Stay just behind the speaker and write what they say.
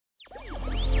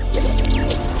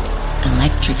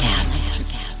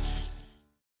Electrocast.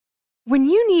 When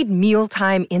you need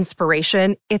mealtime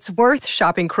inspiration, it's worth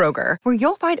shopping Kroger, where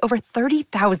you'll find over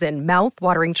 30,000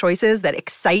 mouth-watering choices that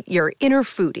excite your inner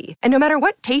foodie. And no matter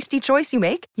what tasty choice you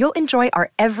make, you'll enjoy our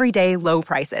everyday low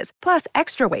prices, plus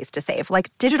extra ways to save,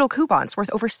 like digital coupons worth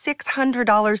over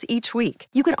 $600 each week.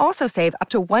 You can also save up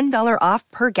to $1 off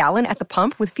per gallon at the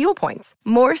pump with fuel points.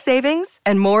 More savings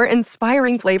and more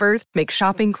inspiring flavors make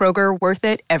shopping Kroger worth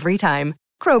it every time.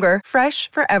 Kroger, fresh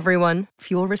for everyone.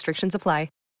 Fuel restrictions apply.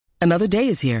 Another day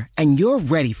is here, and you're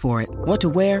ready for it. What to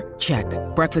wear? Check.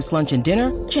 Breakfast, lunch, and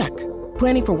dinner? Check.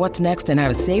 Planning for what's next and how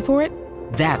to save for it?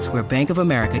 That's where Bank of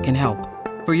America can help.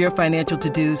 For your financial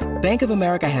to-dos, Bank of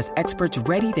America has experts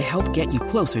ready to help get you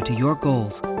closer to your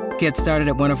goals. Get started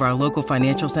at one of our local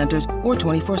financial centers or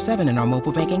 24/7 in our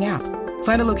mobile banking app.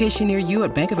 Find a location near you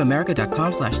at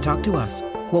bankofamerica.com/talktous.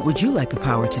 What would you like the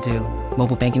power to do?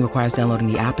 Mobile banking requires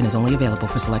downloading the app and is only available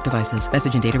for select devices.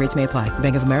 Message and data rates may apply.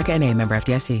 Bank of America N.A., member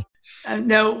FDIC.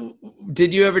 Now,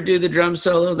 did you ever do the drum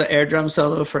solo, the air drum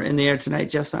solo for In the Air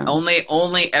Tonight, Jeff Simons?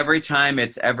 Only every time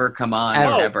it's ever come on.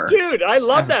 Ever. Dude, I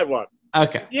love that one.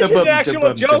 Okay. This is an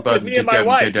actual joke with me and my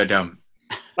wife.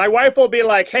 My wife will be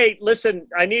like, hey, listen,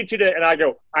 I need you to, and I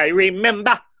go, I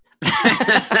remember.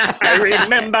 I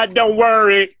remember, don't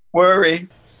worry.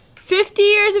 50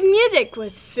 years of music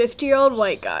with 50-year-old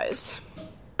white guys.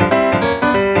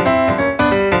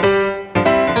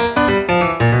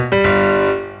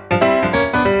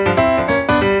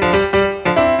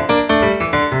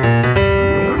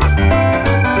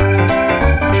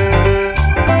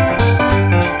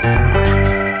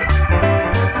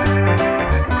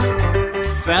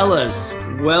 Fellas,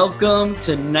 welcome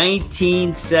to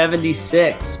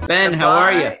 1976. Ben, how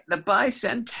are you? The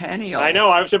bicentennial. I know.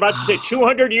 I was about to say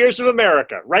 200 years of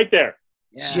America, right there.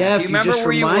 Yeah. Jeff, do you remember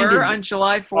where you were on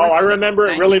July 4th? Oh, I remember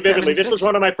it really vividly. This was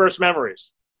one of my first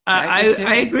memories.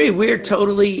 I agree. We're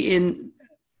totally in.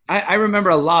 I remember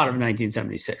a lot of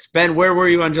 1976. Ben, where were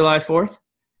you on July 4th?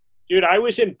 Dude, I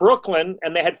was in Brooklyn,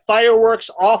 and they had fireworks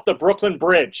off the Brooklyn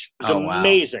Bridge. It was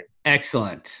amazing. Wow.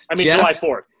 Excellent. I mean, Jeff? July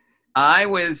 4th. I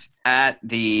was at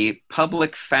the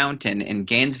public fountain in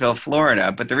Gainesville,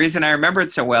 Florida, but the reason I remember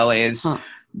it so well is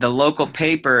the local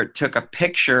paper took a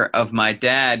picture of my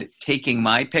dad taking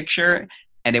my picture,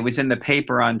 and it was in the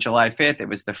paper on July 5th. It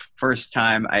was the first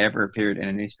time I ever appeared in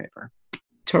a newspaper.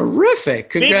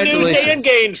 Terrific. Congratulations. Big news day in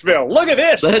Gainesville. Look at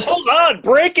this. Hold on.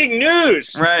 Breaking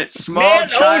news. Right. Small Man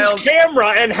child. owns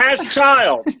camera and has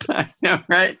child. I know,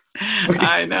 right?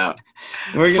 I know.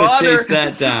 We're going to chase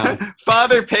that down.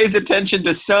 Father pays attention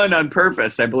to son on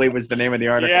purpose, I believe was the name of the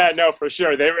article. Yeah, no, for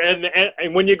sure.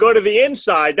 And when you go to the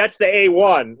inside, that's the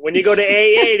A1. When you go to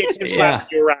A8, it's him slapping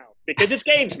you around because it's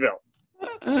Gainesville.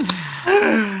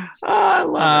 I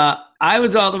love it. I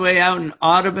was all the way out in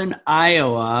Audubon,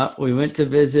 Iowa. We went to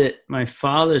visit my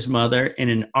father's mother in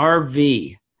an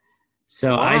RV.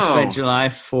 So I spent July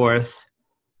 4th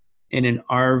in an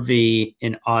RV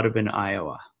in Audubon,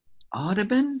 Iowa.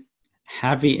 Audubon?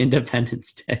 Happy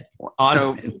Independence Day.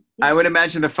 So I would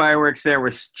imagine the fireworks there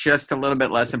was just a little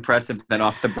bit less impressive than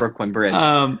off the Brooklyn Bridge.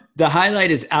 The highlight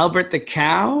is Albert the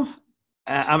Cow.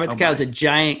 Albert the Cow is a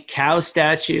giant cow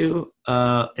statue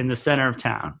in the center of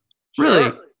town.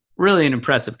 Really, really an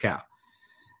impressive cow.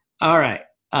 All right.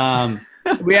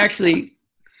 We actually,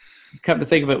 come to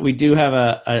think of it, we do have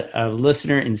a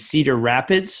listener in Cedar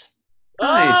Rapids.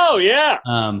 Nice. Oh, yeah.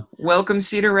 Welcome,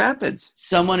 Cedar Rapids.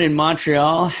 Someone in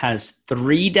Montreal has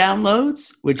 3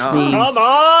 downloads, which means come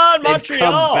on,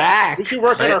 Montreal. Come back. We should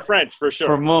work on our French for sure.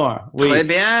 For more. Très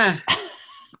bien.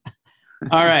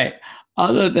 All right.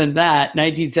 Other than that,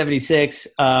 1976,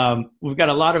 we've got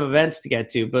a lot of events to get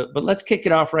to, but let's kick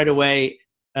it off right away,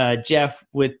 Jeff,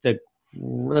 with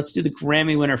let's do the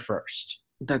Grammy winner first.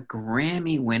 The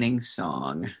Grammy-winning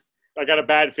song. I got a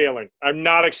bad feeling. I'm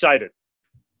not excited.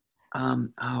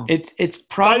 It's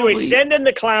probably. By the way, Send in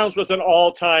the Clowns was an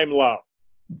all-time low.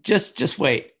 Just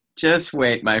wait. Just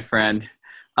wait, my friend.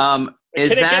 Can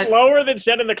it get lower than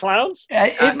Send in the Clowns?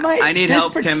 It might. I need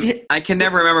help, Tim. I can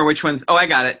never remember which ones. Oh, I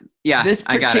got it. Yeah, this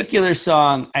particular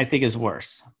song, I think, is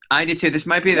worse. I do too. This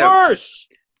might be worse.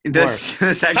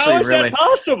 This actually How is really that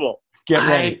possible? Get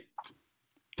ready.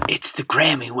 It's the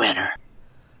Grammy winner.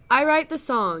 I Write the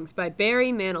Songs by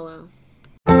Barry Manilow.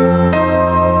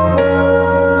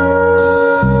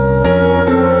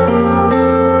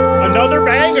 Another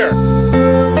banger.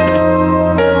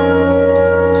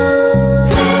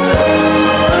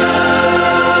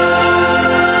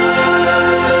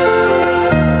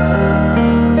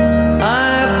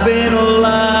 I've been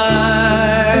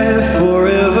alive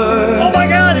forever. Oh my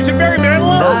God, is it Barry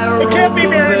Manilow? It can't be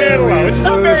Barry Manilow. It's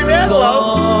not Barry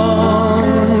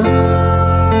Manilow.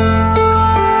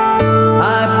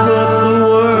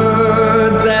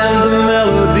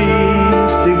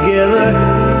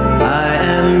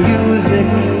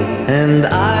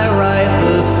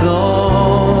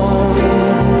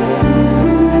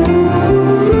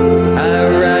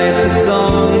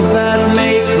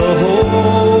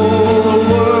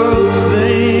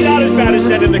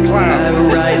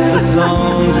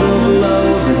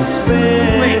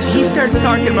 starts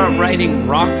talking about writing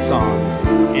rock songs.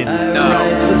 No.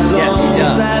 Yes, he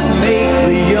does. That make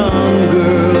the young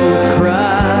girls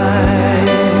cry.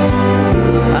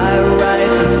 I write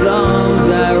the songs.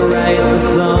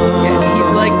 Yeah,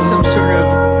 he's like some sort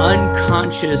of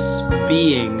unconscious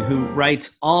being who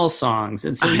writes all songs,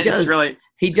 and so he does.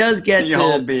 He does get the to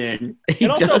whole being.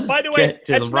 And also, by the way,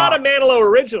 that's not a Manilow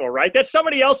original, right? That's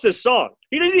somebody else's song.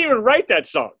 He didn't even write that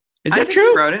song. Is that I think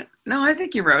true? He wrote it. No, I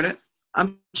think he wrote it.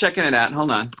 I'm checking it out.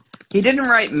 Hold on. He didn't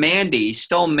write Mandy. He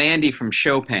stole Mandy from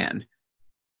Chopin,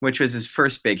 which was his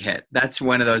first big hit. That's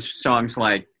one of those songs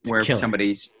like where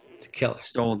somebody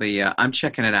stole the. I'm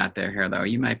checking it out there here, though.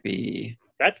 You might be.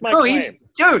 That's my claim.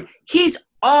 He's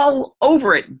all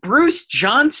over it. Bruce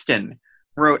Johnston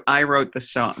wrote the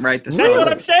song. That's what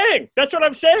I'm saying. That's what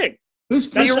I'm saying. Who's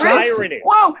the irony?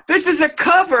 Whoa! This is a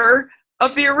cover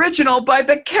of the original by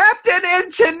the Captain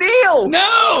and Tennille.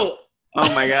 No.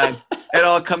 Oh my God! It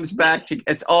all comes back to.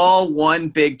 It's all one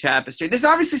big tapestry. There's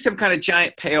obviously some kind of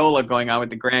giant payola going on with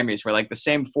the Grammys, where like the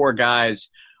same four guys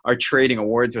are trading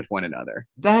awards with one another.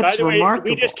 That's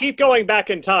remarkable. We just keep going back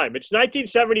in time. It's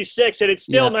 1976 and it's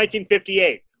still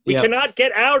 1958. We cannot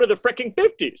get out of the freaking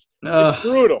 50s. It's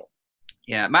brutal.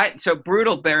 Yeah,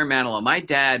 brutal Barry Manilow. My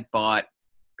dad bought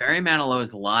Barry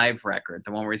Manilow's live record,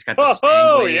 the one where he's got the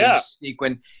Spanglish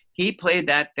sequin. He played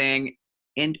that thing,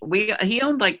 and he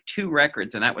owned like 2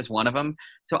 records, and that was one of them.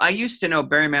 So I used to know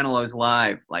Barry Manilow's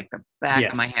live like the back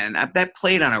of my hand. And that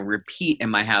played on a repeat in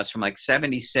my house from like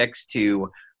 76 to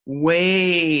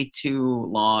way too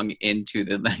long into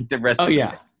the rest of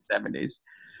the 70s.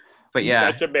 But yeah,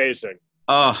 that's amazing.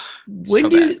 Oh,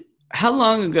 how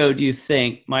long ago do you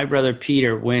think my brother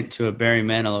Peter went to a Barry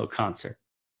Manilow concert?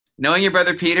 Knowing your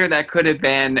brother Peter, that could have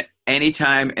been any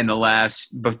time in the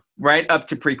last, right up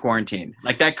to pre-quarantine.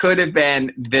 Like that could have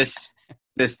been this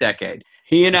decade.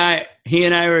 He and I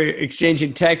were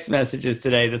exchanging text messages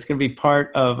today. That's going to be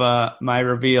part of my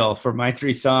reveal for my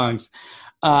 3 songs.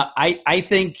 I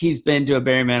think he's been to a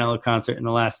Barry Manilow concert in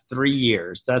the last 3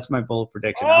 years. That's my bold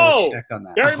prediction. I'll check on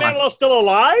that. Barry Manilow's still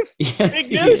alive? Yes,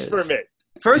 big news for me.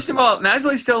 First of all, not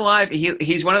only he's still alive,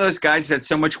 he's one of those guys that's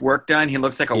so much work done. He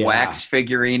looks like a wax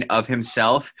figurine of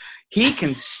himself. He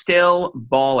can still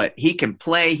ball it. He can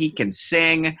play. He can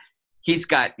sing. He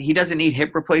doesn't need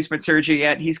hip replacement surgery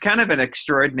yet. He's kind of an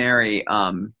extraordinary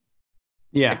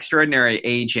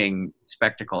aging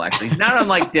spectacle, actually. He's not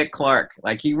unlike Dick Clark.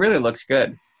 Like, he really looks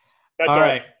good. That's all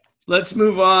right. Let's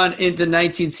move on into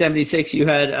 1976. You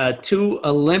had 2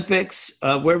 Olympics.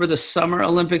 Where were the Summer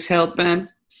Olympics held, Ben?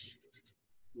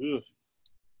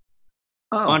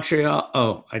 Montreal.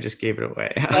 Oh, I just gave it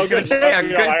away. I was going to say, I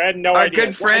had no idea. Our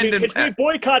good friend. We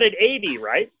boycotted 80,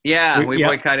 right? Yeah, we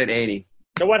boycotted 80.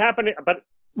 So what happened?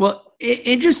 Well,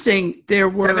 interesting. There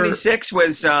were 76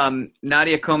 was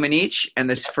Nadia Comaneci and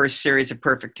this first series of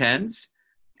perfect tens,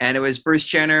 and it was Bruce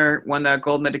Jenner won the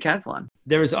gold in the decathlon.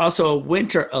 There was also a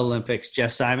Winter Olympics.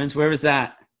 Jeff Simons, where was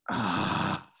that?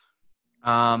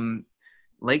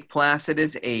 Lake Placid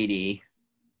is 80.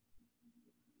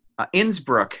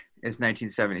 Innsbruck is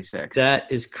 1976. That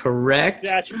is correct.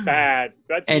 That's bad.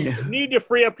 You need to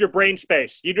free up your brain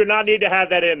space. You do not need to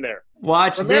have that in there.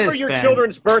 Remember your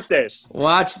children's birthdays.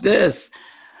 Watch this.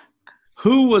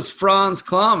 Who was Franz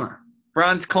Klammer?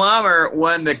 Franz Klammer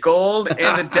won the gold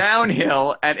in the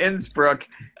downhill at Innsbruck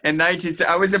in 1970.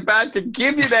 I was about to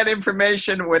give you that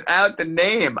information without the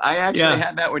name. I actually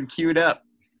had that one queued up.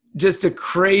 Just a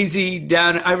crazy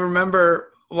down. I remember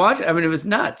watching. I mean, it was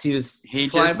nuts. He was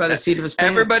flying by the seat of his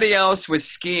pants. Everybody else was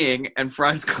skiing, and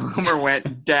Franz Klammer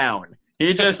went down.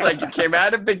 He just came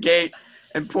out of the gate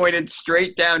and pointed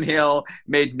straight downhill,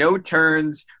 made no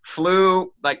turns,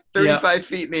 flew like 35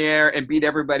 feet in the air, and beat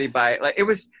everybody by it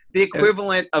was the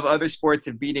equivalent of other sports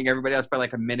of beating everybody else by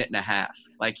like a minute and a half.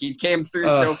 Like he came through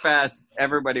so fast,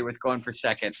 everybody was going for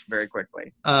second very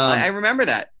quickly. I remember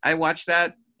that. I watched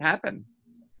that happen.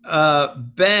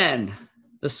 Ben,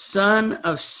 the son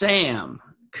of Sam,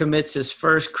 commits his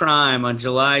first crime on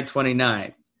July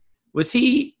 29th. Was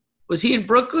he in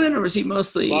Brooklyn, or was he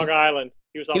mostly Long Island?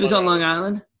 He was on Long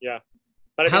Island? Yeah.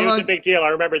 But it was a big deal. I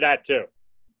remember that too.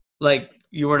 Like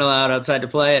you weren't allowed outside to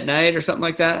play at night or something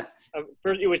like that?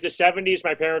 First, it was the 70s.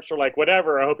 My parents were like,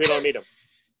 whatever, I hope you don't meet him.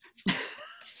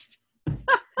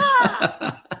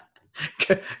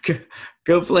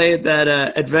 Go play at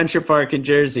that adventure park in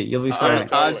Jersey. You'll be fine.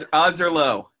 Odds are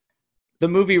low. The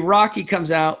movie Rocky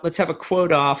comes out. Let's have a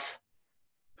quote off.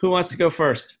 Who wants to go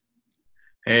first?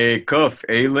 Hey, Cuff.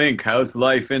 Hey, Link. How's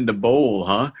life in the bowl,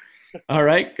 huh? All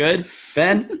right, good.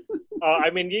 Ben?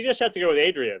 You just have to go with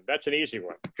Adrian. That's an easy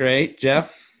one. Great.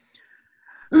 Jeff?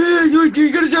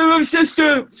 You gotta tell my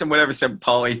sister. Some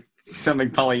Paulie Something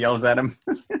Paula yells at him.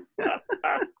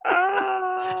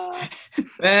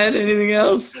 Ben, anything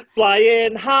else?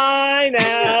 Flying high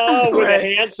now with Right.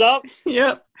 the hands up.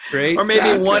 Yep. Great. Or maybe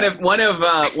soundtrack.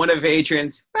 one of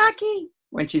Adrian's Rocky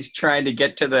when she's trying to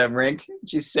get to the rink.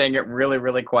 She's saying it really,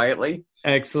 really quietly.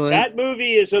 Excellent. That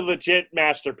movie is a legit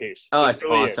masterpiece. Oh, It it's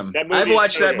really is. awesome. That movie I've is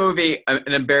watched so that good. movie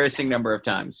an embarrassing number of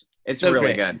times. It's So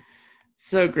really great. good.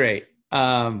 So great.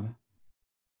 And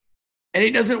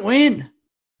he doesn't win.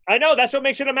 I know. That's what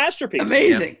makes it a masterpiece.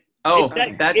 Amazing. Oh,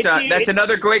 It's that's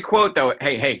another great quote, though.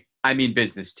 Hey, I mean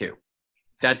business, too.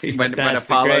 That's when That's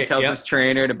Apollo great, tells yep. his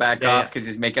trainer to back Yeah, off yeah. because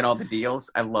he's making all the deals.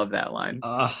 I love that line.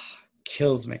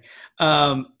 Kills me.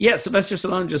 Sylvester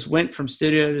Stallone just went from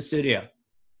studio to studio.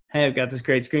 Hey, I've got this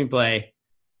great screenplay,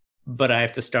 but I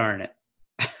have to star in it.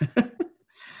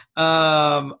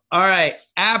 All right.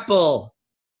 Apple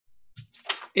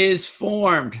is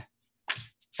formed.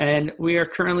 And we are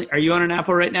currently, are you on an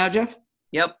Apple right now, Jeff?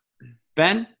 Yep.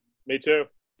 Ben? Me too.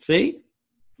 See?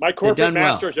 My corporate done well.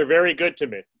 masters are very good to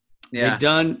me. Yeah.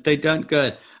 They done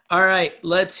good. All right,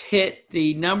 let's hit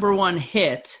the number one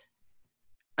hit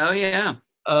Oh, yeah.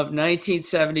 of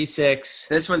 1976.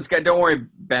 This one's got, don't worry,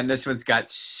 Ben, this one's got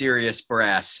serious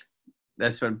brass.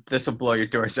 This will blow your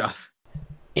doors off.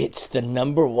 It's the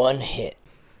number one hit.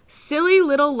 Silly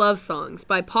Little Love Songs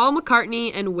by Paul McCartney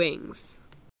and Wings.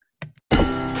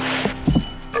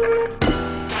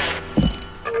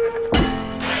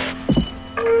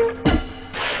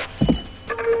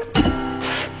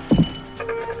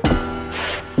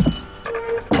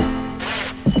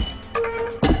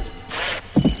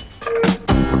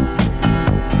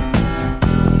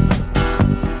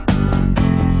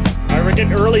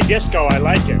 Freaking early disco. I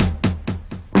like it.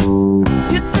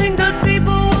 You think that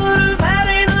people would have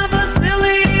had enough of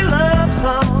silly love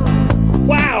song?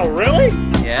 Wow, really?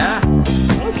 Yeah.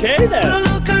 Okay, then.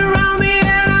 Look around me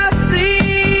and I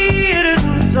see it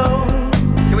isn't so.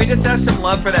 Can we just have some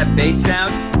love for that bass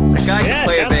sound? The guy Yeah, can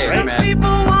play a sounds bass, great. man.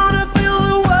 People wanna fill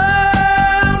the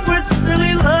world with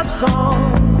silly love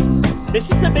songs. This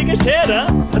is the biggest hit, huh?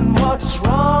 And what's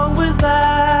wrong with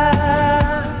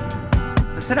that?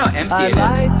 Listen how empty I'd it is.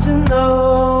 like to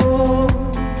know.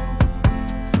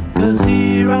 'Cause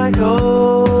here I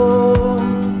go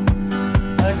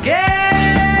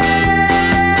again.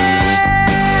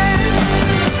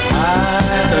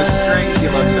 It's those strings you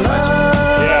love so much.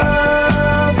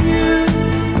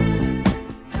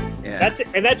 Yeah.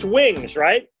 That's Wings,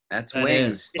 right? That's That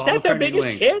Wings. Is Paul that their McCartney biggest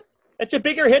Wings. hit? That's a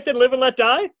bigger hit than Live and Let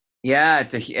Die? Yeah,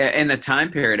 in the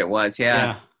time period it was.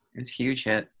 Yeah. It's a huge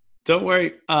hit. Don't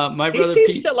worry. My He brother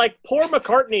seems Pete. to, like, poor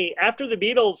McCartney, after the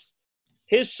Beatles,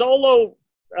 his solo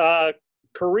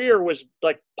career was,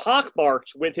 like,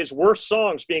 pockmarked with his worst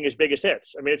songs being his biggest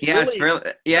hits. I mean, it's Yeah, it's really.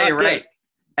 Yeah, not you're right. good.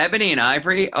 Ebony and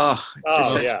Ivory. Oh,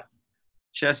 Oh, yeah.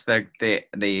 just the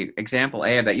example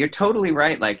A of that. You're totally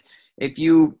right. Like if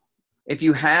you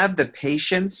have the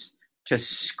patience to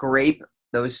scrape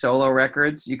those solo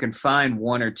records, you can find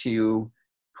one or two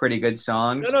pretty good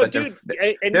songs. No, but dude.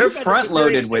 and they're you've got front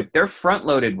loaded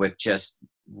experience, with just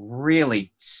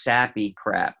really sappy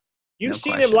crap. You've no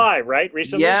seen question. him live, right?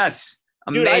 Recently? Yes.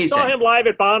 Amazing. Dude, I saw him live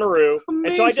at Bonnaroo.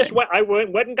 And so I just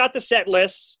Amazing. went and got the set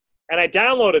lists and I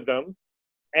downloaded them.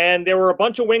 And there were a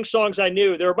bunch of Wings songs I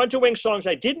knew. There were a bunch of Wings songs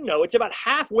I didn't know. It's about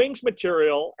half Wings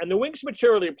material. And the Wings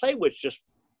material he played was just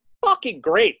fucking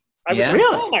great. I was Yeah. like,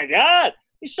 oh my God,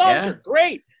 these songs Yeah. are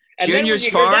great. And Junior's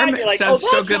then when you hear that, Farm you're like, sounds oh,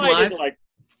 so that's good why I didn't live. like.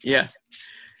 Yeah.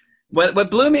 What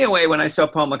blew me away when I saw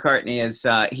Paul McCartney is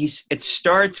it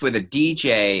starts with a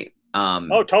DJ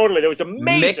Oh, totally. That was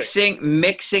amazing.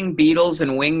 mixing Beatles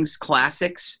and Wings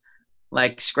classics,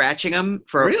 like scratching them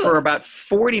for about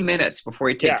 40 minutes before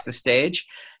he takes the stage.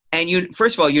 And you,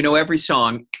 first of all, you know every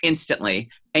song instantly,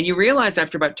 and you realize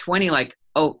after about 20, like,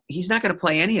 oh, he's not going to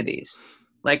play any of these.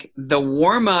 Like the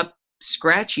warm up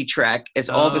scratchy track is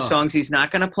all the songs he's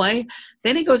not going to play.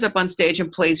 Then he goes up on stage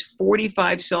and plays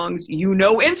 45 songs you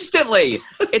know instantly.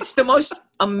 It's the most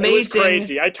amazing. It was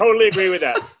crazy. I totally agree with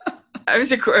that.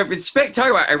 Talk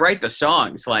about I write the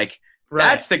songs. Like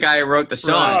that's the guy who wrote the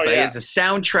songs. Oh, Like, yeah. it's a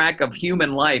soundtrack of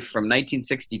human life from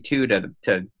 1962 to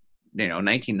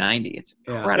 1990. It's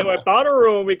incredible. So at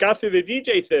Bonnaroo, when we got through the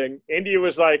DJ thing, India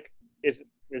was like, is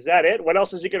that it? What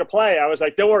else is he going to play? I was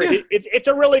like, don't worry. It's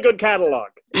a really good catalog.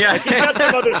 Yeah. Like, he's got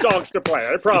some other songs to play.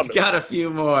 I promise. He's got a few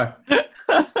more.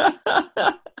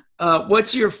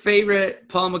 What's your favorite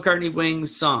Paul McCartney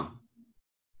Wings song?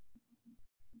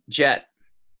 Jet.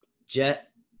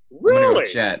 Really?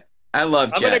 Jet. I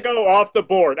love I'm Jet. going to go off the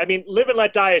board. I mean, Live and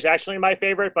Let Die is actually my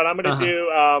favorite, but I'm going to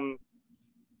do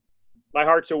My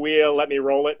Heart's a Wheel, Let Me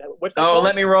Roll It. What's that called?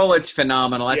 Let Me Roll It's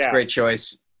phenomenal. That's Yeah. a great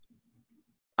choice.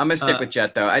 I'm gonna stick with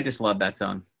Jet though. I just love that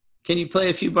song. Can you play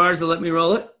a few bars of Let Me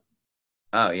Roll It?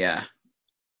 Oh yeah,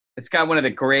 it's got one of the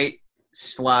great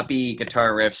sloppy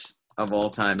guitar riffs of all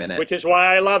time in it. Which is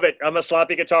why I love it. I'm a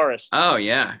sloppy guitarist. Oh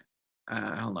yeah.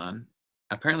 Hold on.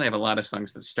 Apparently, I have a lot of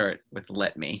songs that start with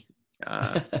 "Let Me."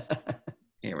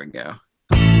 Here we go.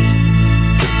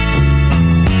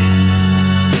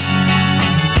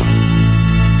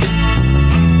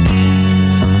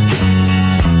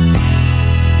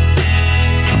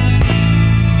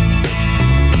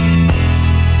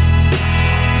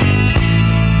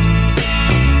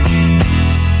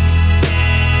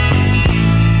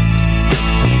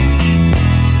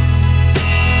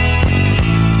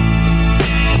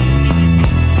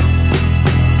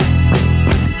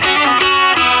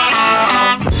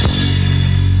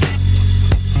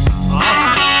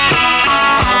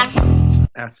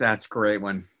 That's a great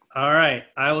one. All right.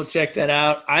 I will check that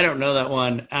out. I don't know that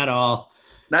one at all.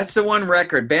 That's the one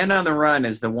record. Band on the Run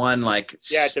is the one, like,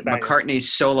 it's a banger.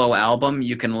 McCartney's solo album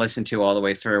you can listen to all the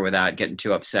way through without getting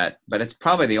too upset. But it's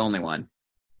probably the only one.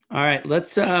 All right.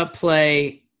 Let's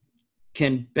play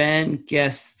Can Ben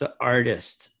Guess the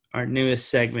Artist? Our newest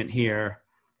segment here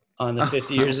on the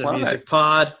 50 Years of Music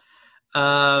pod.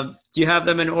 Do you have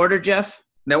them in order, Jeff?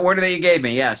 The order that you gave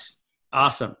me, yes.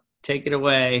 Awesome. Take it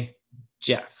away,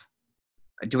 Jeff.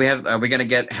 Are we going to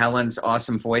get Helen's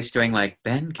awesome voice doing like,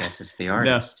 Ben guesses the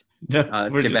artist? No.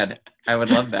 That's too bad. I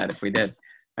would love that if we did. All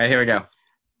right, here we go.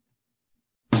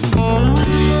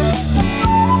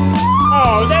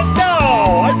 Oh,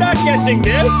 no! I'm not guessing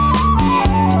this.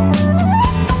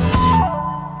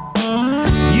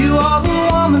 You are the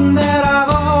woman that I've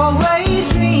always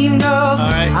dreamed of.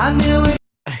 All right. I knew it.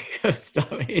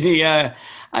 Stop.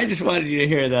 I just wanted you to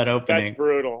hear that opening. That's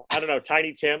brutal. I don't know.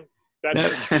 Tiny Tim.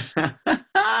 That's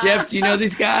Jeff, do you know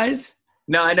these guys?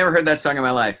 No, I never heard that song in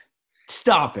my life.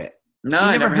 Stop it. No,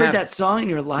 I never heard have. that song in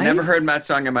your life? Never heard that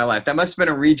song in my life. That must have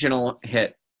been a regional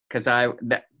hit because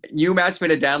you asked me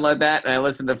to download that and I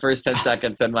listened to the first 10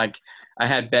 seconds and like I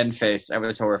had Ben face. I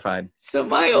was horrified. So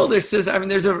my older sister, I mean,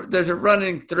 there's a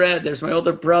running thread. There's my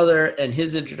older brother and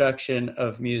his introduction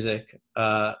of music,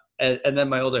 and then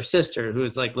my older sister who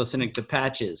was like listening to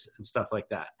Patches and stuff like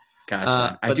that.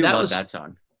 Gotcha. I do love that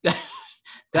song.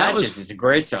 Patches is a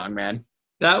great song, man.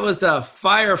 That was a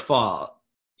Firefall.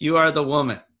 You Are the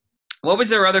Woman. What was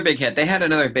their other big hit? They had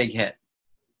another big hit.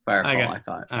 Firefall, I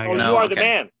thought. You Are the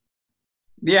Man.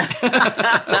 Yeah.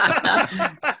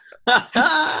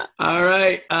 All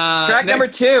right. Track number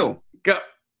 2. Go.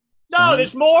 No,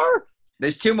 there's more?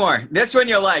 There's 2 more. This one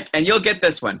you'll like, and you'll get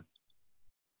this one.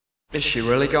 Is she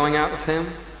really going out with him?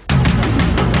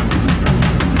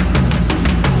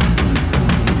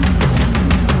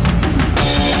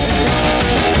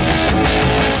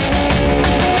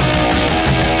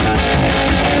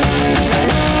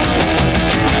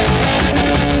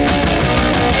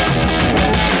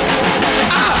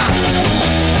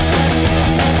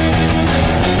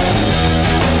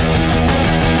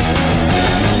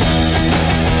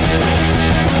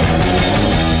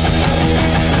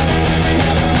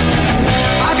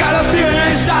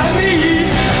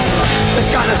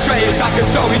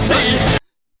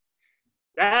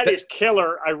 That is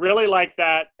killer. I really like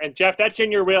that. And Jeff, that's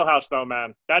in your wheelhouse though,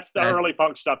 man. That's the early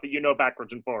punk stuff that you know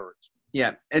backwards and forwards.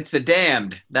 Yeah, it's The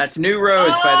Damned. That's New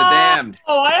Rose by The Damned.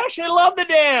 Oh, I actually love The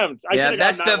Damned.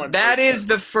 That is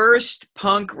the first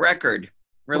punk record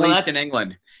released in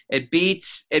England. It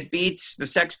beats the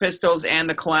Sex Pistols and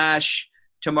the Clash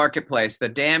to marketplace. The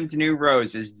Damned's New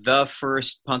Rose is the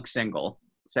first punk single,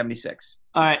 76.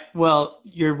 All right. Well,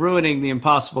 you're ruining the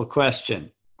impossible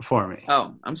question for me.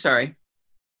 Oh, I'm sorry.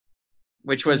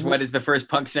 Which was, what is the first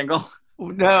punk single?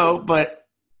 No, but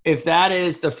if that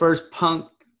is the first punk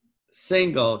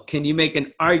single, can you make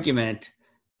an argument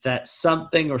that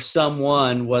something or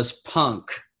someone was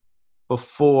punk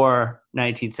before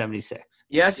 1976?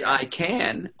 Yes, I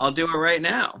can. I'll do it right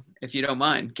now, if you don't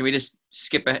mind. Can we just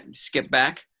skip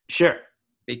back? Sure.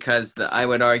 Because I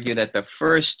would argue that the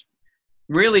first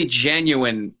really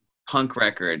genuine punk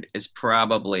record is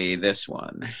probably this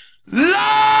one.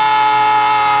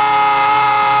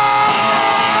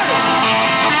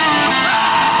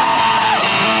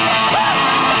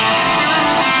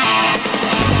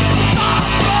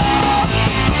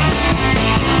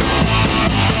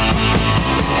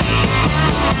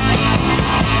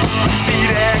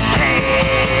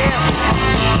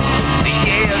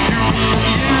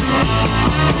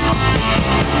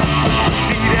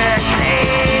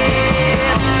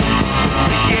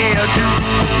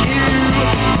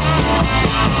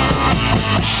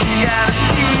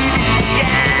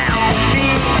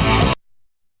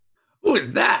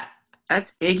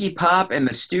 That's Iggy Pop and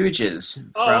the Stooges.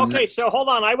 Oh, okay. So hold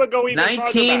on. I would go even farther back.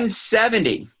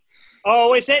 1970.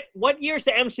 Oh, is it? What year's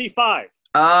the MC5?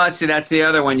 See, that's the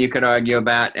other one you could argue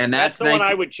about, and That's the one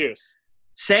I would choose.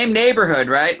 Same neighborhood,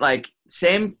 right? Like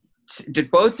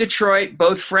both Detroit,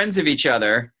 both friends of each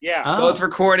other. Yeah. Both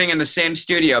recording in the same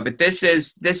studio, but this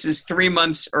is 3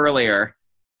 months earlier,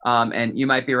 and you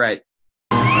might be right.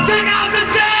 Bring out the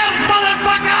dance,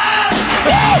 motherfucker!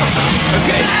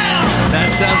 Okay, that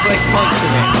sounds like punk to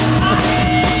me.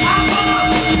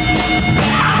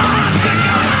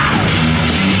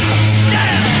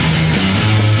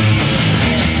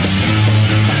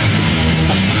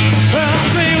 Well, I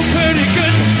feel pretty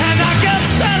good, and I guess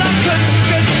that I couldn't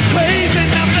get crazy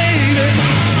now, baby.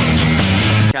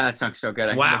 God, that song's so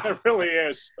good. Wow. It really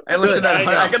is. I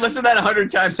could listen to that 100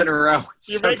 times in a row.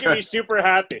 You're making me super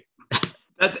happy.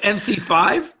 That's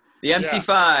MC5? The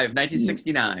MC5,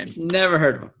 1969. Never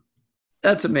heard of him.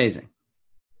 That's amazing.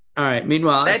 All right.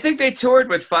 Meanwhile, I think they toured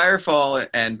with Firefall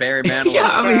and Barry Manilow. Yeah,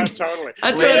 I mean, totally.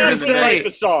 That's what I was going to say. Write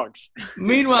the songs.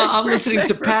 Meanwhile, I'm listening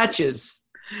to Patches.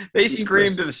 They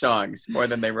screamed the songs more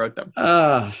than they wrote them.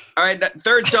 Uh, All right,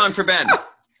 third song for Ben.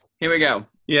 Here we go.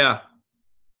 Yeah.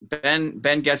 Ben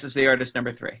guesses the artist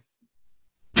number 3.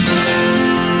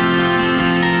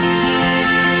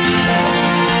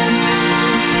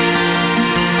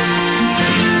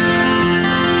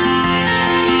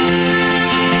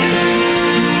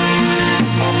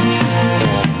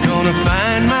 Gonna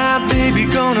find my baby,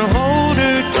 gonna hold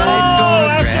her tight,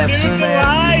 gonna grab some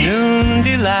afternoon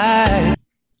delight.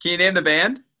 Can you name the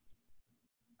band?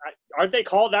 Aren't they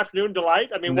called Afternoon Delight?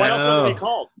 I mean, what else are they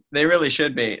called? They really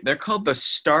should be. They're called the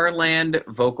Starland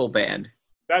Vocal Band.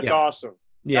 That's awesome.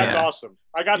 Yeah. That's awesome.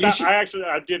 I got that.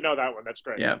 I did know that one. That's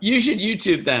great. Yeah. You should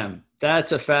YouTube them.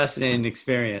 That's a fascinating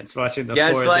experience, watching the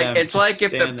Yeah, four of them it's like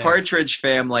if the stand there. Partridge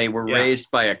Family were raised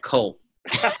by a cult.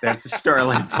 That's the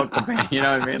Starland Vocal Band. You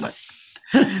know what I mean?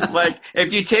 Like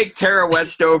if you take Tara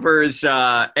Westover's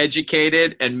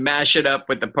Educated and mash it up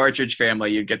with the Partridge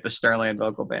Family, you'd get the Starland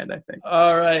Vocal Band, I think.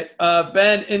 All right.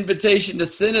 Ben, Invitation to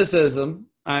Cynicism.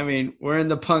 I mean, we're in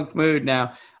the punk mood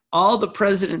now. All the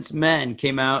President's Men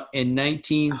came out in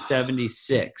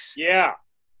 1976. Yeah.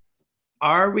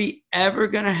 Are we ever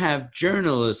going to have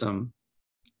journalism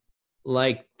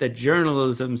like the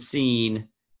journalism scene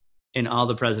in All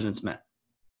the President's Men?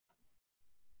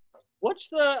 What's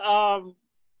the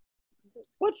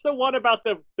one about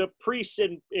the priests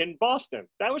in Boston?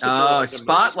 That was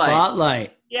Spotlight.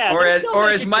 Spotlight. Yeah. Or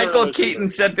as Michael Keaton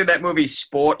said through that movie,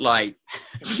 Sportlight.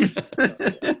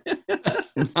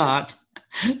 That's not.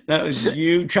 That was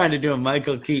you trying to do a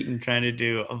Michael Keaton trying to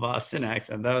do a Boston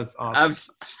accent. That was awesome. I'm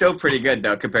still pretty good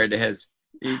though compared to his.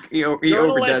 He overdoes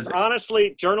Journalists, it.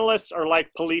 honestly, journalists are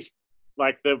like police.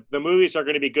 Like the movies are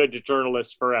going to be good to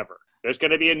journalists forever. There's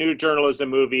going to be a new journalism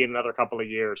movie in another couple of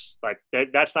years. Like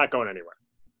that's not going anywhere.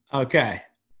 Okay.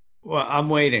 Well, I'm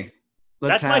waiting.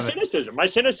 That's my cynicism. My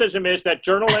cynicism is that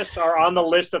journalists are on the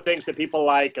list of things that people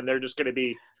like, and they're just going to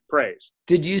be praised.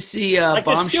 Did you see like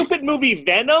the stupid movie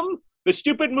Venom? The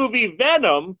stupid movie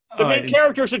Venom, the main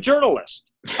character is a journalist.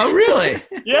 Oh, really?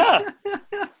 Yeah.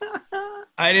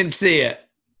 I didn't see it.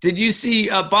 Did you see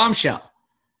Bombshell?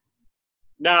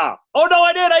 No. Oh, no,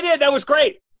 I did. That was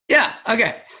great. Yeah,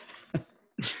 okay.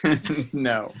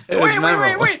 No. It was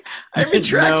Wait. I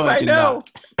retract No, I my did no.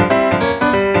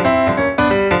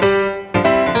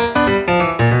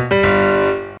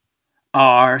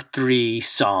 Our 3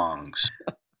 songs.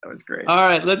 That was great. All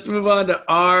right, let's move on to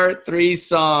our 3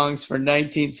 songs for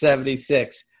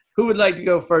 1976. Who would like to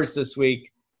go first this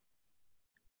week?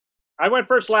 I went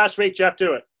first last week. Jeff,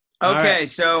 do it. Okay,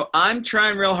 so I'm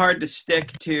trying real hard to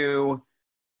stick to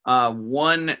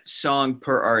one song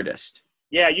per artist.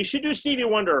 Yeah, you should do Stevie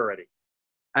Wonder already.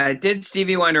 I did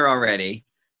Stevie Wonder already,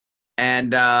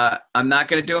 and I'm not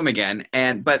going to do him again.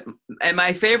 And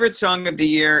my favorite song of the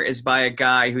year is by a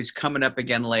guy who's coming up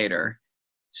again later.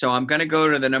 So I'm going to go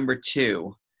to the number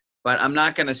 2, but I'm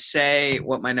not going to say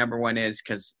what my number 1 is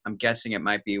because I'm guessing it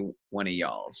might be one of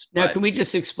y'all's. Now, But can we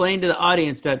just explain to the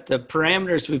audience that the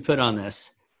parameters we put on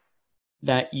this,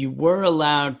 that you were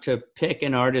allowed to pick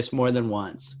an artist more than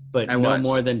once, but I no was.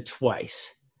 more than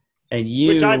twice. And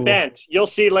you, Which I bent. You'll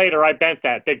see later. I bent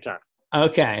that big time.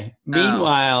 Okay.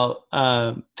 Meanwhile,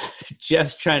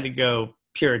 Jeff's trying to go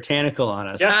puritanical on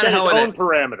us. Jeff Nah, set the his hell with own it.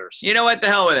 parameters. You know what? The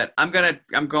hell with it. I'm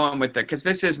going with it because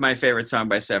this is my favorite song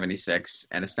by 76,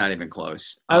 and it's not even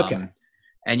close. Okay.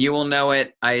 And you will know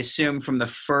it, I assume, from the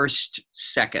first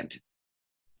second.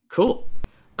 Cool.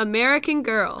 American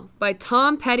Girl by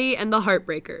Tom Petty and the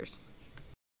Heartbreakers.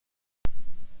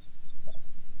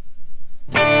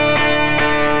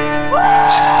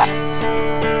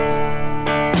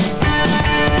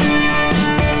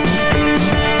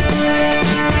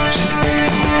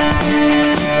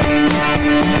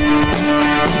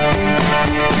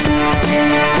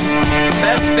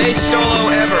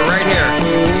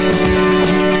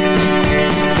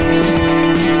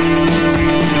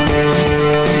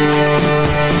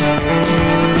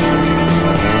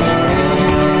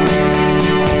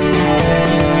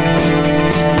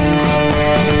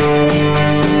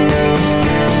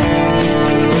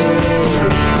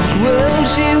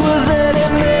 she was an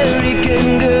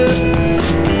American girl,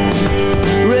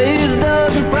 raised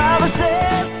up in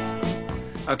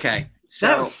promises. Okay. So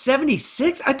That was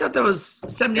 76? I thought that was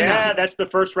 79. Yeah, that's the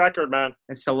first record, man.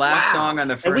 it's the last song on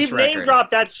the first And we've record. name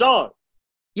dropped that song.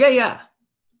 Yeah.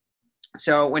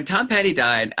 So when Tom Petty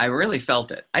died, I really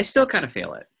felt it. I still kind of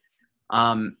feel it.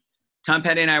 Tom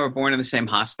Petty and I were born in the same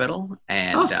hospital,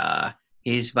 and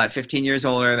he's about 15 years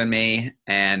older than me.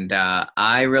 And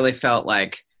I really felt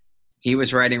like he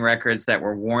was writing records that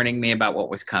were warning me about what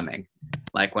was coming.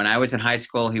 Like when I was in high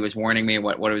school, he was warning me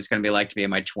what it was going to be like to be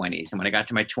in my 20s. And when I got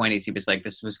to my 20s, he was like,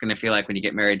 this was going to feel like when you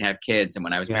get married and have kids. And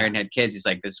when I was married and had kids, he's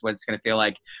like, this is what it's going to feel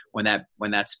like when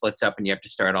that splits up and you have to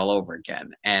start all over again.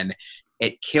 And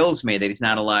it kills me that he's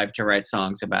not alive to write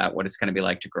songs about what it's going to be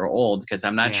like to grow old, because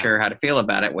I'm not sure how to feel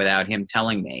about it without him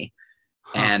telling me.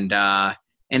 And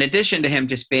in addition to him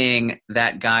just being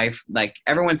that guy, like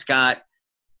everyone's got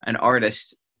an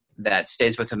artist that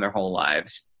stays with them their whole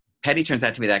lives. Petty turns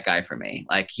out to be that guy for me.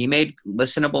 Like he made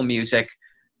listenable music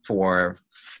for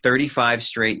 35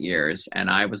 straight years, and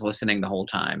I was listening the whole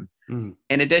time. In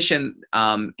addition,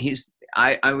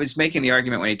 I was making the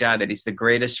argument when he died that he's the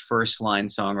greatest first line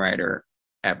songwriter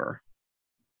ever.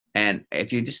 And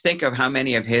if you just think of how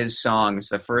many of his songs,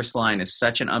 the first line is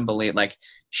such an unbelievable, like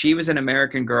She Was an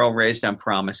American Girl Raised on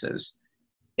Promises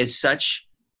is such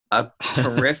a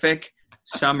terrific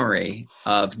summary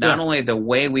of not only the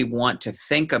way we want to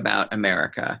think about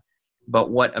America,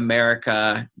 but what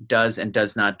America does and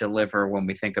does not deliver when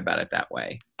we think about it that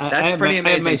way. That's pretty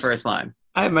amazing first line.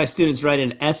 I have my students write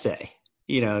an essay,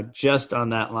 just on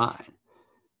that line.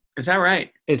 Is that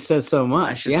right? It says so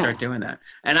much. I should start doing that.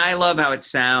 And I love how it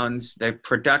sounds. The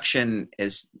production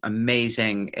is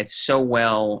amazing. It's so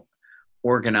well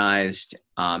organized.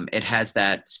 It has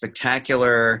that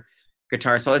spectacular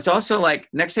guitar solo. It's also like,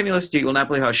 next time you listen to it, you will not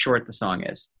believe how short the song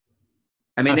is.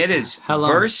 I mean, it is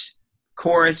verse,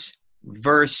 chorus,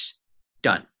 verse,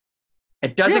 done.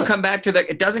 It doesn't come back to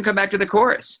the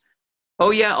chorus. Oh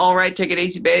yeah, all right, take it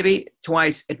easy, baby.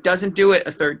 Twice. It doesn't do it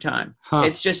a third time.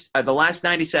 It's just the last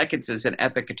 90 seconds is an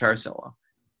epic guitar solo,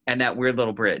 and that weird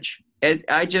little bridge. It's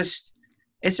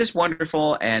just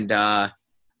wonderful. And I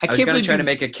was going to try to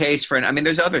make a case for it. I mean,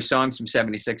 there's other songs from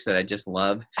 '76 that I just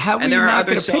love, and there are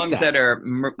other songs that are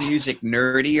music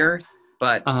nerdier.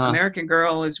 But American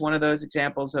Girl is one of those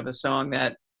examples of a song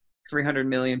that 300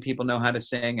 million people know how to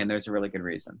sing, and there's a really good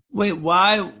reason. Wait,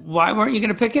 why weren't you going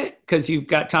to pick it? Because you've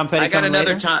got Tom Petty. I got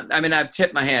another later? Tom. I mean, I've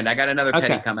tipped my hand. I got another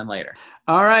Petty coming later.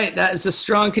 All right, that is a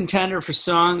strong contender for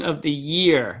Song of the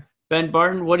Year. Ben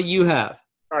Barton, what do you have?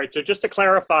 All right, so just to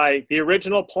clarify, the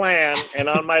original plan and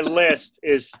on my list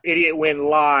is Idiot Win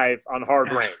Live on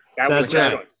Hard Rain. That was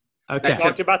my choice. Okay. I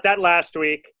talked about that last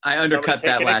week. I undercut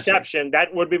that last week. Exception.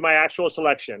 That would be my actual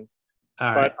selection.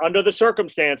 All right. But under the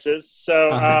circumstances, so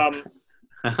I'm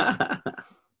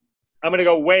going to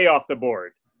go way off the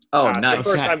board. Oh, nice.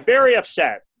 So first, I'm very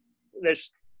upset.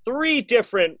 There's 3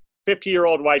 different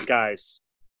 50-year-old white guys.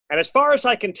 And as far as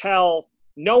I can tell,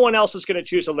 no one else is going to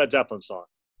choose a Led Zeppelin song.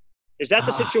 Is that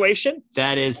the situation?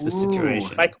 That is the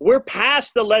situation. Like, we're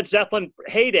past the Led Zeppelin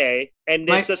heyday, and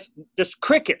there's just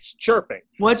crickets chirping.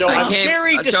 I'm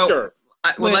very disturbed.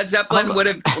 Led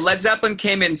Zeppelin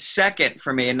came in second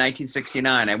for me in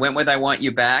 1969. I went with I Want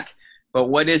You Back, but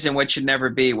What Is and What Should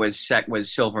Never Be was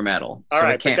Silver Medal. All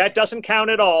right, but that doesn't count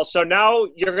at all. So now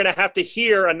you're going to have to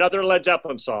hear another Led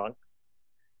Zeppelin song,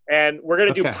 and we're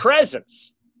going to do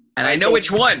Presence. And I know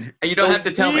which one. You don't have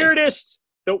to tell me.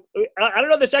 I don't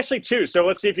know. There's actually 2, so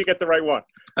let's see if you get the right one.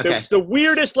 Okay. There's the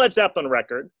weirdest Led Zeppelin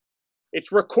record.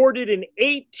 It's recorded in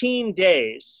 18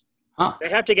 days. They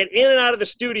have to get in and out of the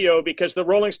studio because the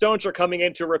Rolling Stones are coming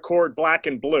in to record Black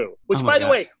and Blue. Which, by the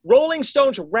way, Rolling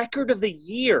Stones record of the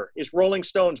year is Rolling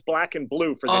Stones Black and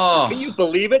Blue for this year. Can you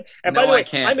believe it? And by the way,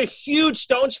 I'm a huge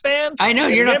Stones fan. I know,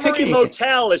 you're not picking Memory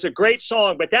Motel is a great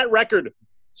song, but that record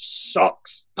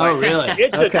sucks. Oh, really?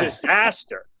 It's a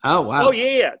disaster. Oh, wow. Oh,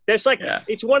 yeah. There's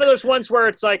it's one of those ones where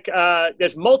it's like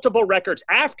there's multiple records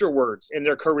afterwards in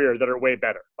their career that are way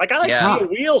better. Like, I like Steel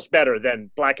Wheels better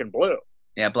than Black and Blue.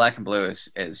 Yeah, Black and Blue is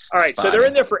all right. spotty. So they're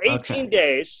in there for 18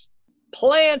 days.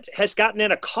 Plant has gotten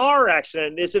in a car accident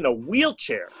and is in a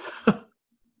wheelchair.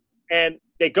 And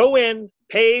they go in,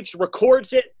 Page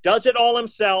records it, does it all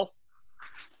himself,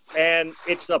 and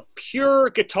it's a pure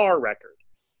guitar record.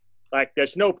 Like,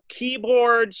 there's no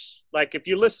keyboards. Like, if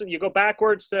you listen, you go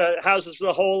backwards to Houses of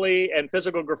the Holy and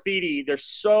Physical Graffiti, they're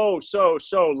so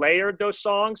layered, those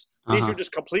songs. These are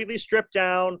just completely stripped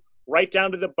down, right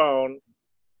down to the bone.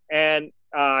 And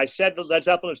I said that Led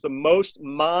Zeppelin is the most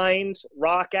mined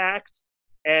rock act,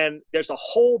 and there's a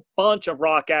whole bunch of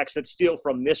rock acts that steal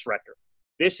from this record.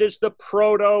 This is the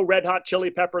proto Red Hot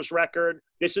Chili Peppers record.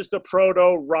 This is the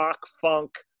proto rock funk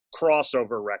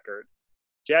crossover record.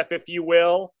 Jeff, if you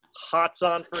will, Hot's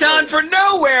On for Nowhere. It's on for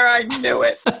Nowhere. I knew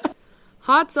it.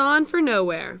 Hot's On for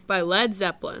Nowhere by Led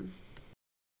Zeppelin.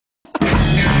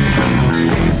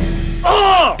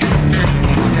 Oh!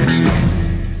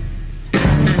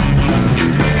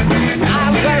 I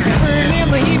was burning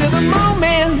in the heat of the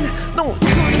moment. No,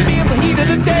 couldn't be in the heat of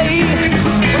the day.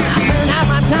 When I learned how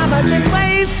my time had been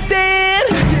wasted.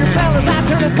 Dear fellas, I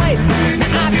turned away. Now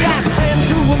I got friends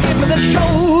who will give me the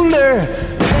shoulder.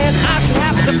 And I should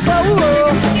have the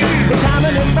flow. The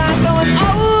timing is right, going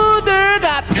older.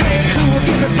 Got friends who will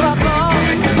give me trouble.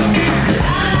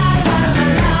 La la la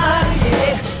la,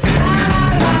 yeah. La la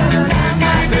la la la,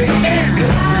 yeah.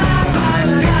 La la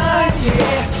la la,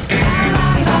 yeah.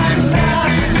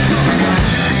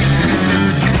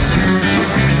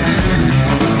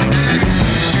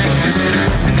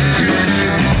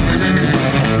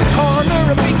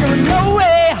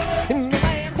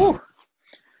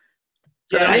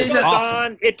 So the Yeah, it reason, goes awesome.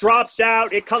 on, it drops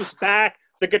out, it comes back.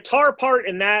 The guitar part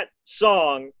in that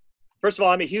song, first of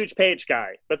all, I'm a huge Page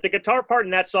guy, but the guitar part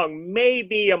in that song may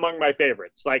be among my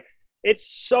favorites. Like, it's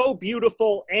so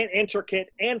beautiful and intricate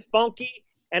and funky,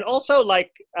 and also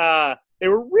like they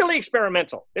were really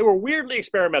experimental. They were weirdly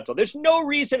experimental. There's no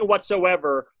reason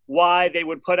whatsoever why they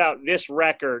would put out this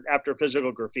record after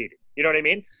Physical Graffiti. You know what I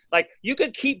mean? Like, you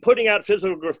could keep putting out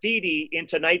Physical Graffiti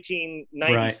into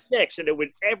 1996 and it would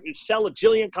sell a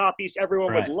jillion copies.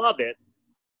 Everyone would love it.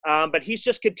 But he's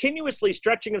just continuously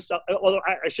stretching himself. Although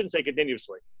I shouldn't say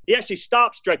continuously. He actually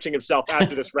stopped stretching himself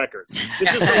after this record.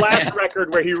 This is the last record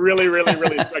where he really, really,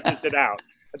 really stretches it out.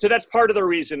 And so that's part of the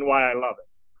reason why I love it.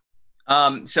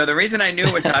 So the reason I knew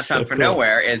it was Hot's On for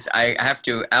Nowhere is I have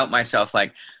to out myself.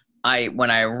 Like,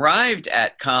 when I arrived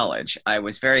at college, I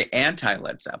was very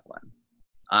anti-Led Zeppelin.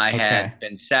 I had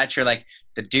been saturated. Like,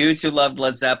 the dudes who loved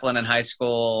Led Zeppelin in high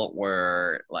school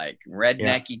were like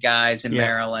rednecky guys in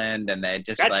Maryland, and they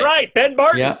just That's right, Ben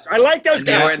Bartons. I like those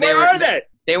guys. Where are they?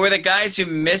 They were the guys who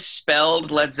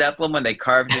misspelled Led Zeppelin when they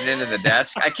carved it into the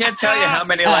desk. I can't tell you how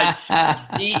many like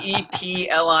CEPLINs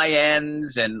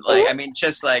and like I mean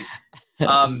just like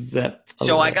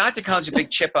so I got to college with a big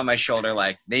chip on my shoulder,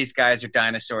 like these guys are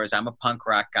dinosaurs. I'm a punk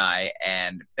rock guy,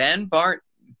 and Ben Barton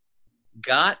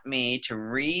got me to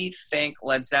rethink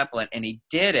Led Zeppelin, and he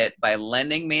did it by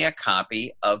lending me a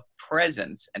copy of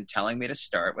Presence and telling me to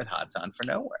start with Hot's On for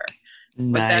Nowhere.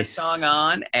 Put that song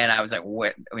on, and I was like,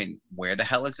 "What? I mean, where the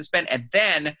hell has this been?" And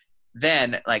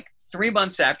then, like 3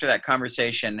 months after that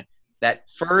conversation, that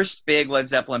first big Led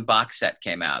Zeppelin box set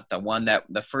came out.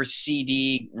 The first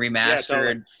CD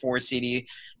remastered 4 CD,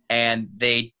 and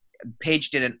Page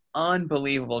did an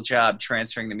unbelievable job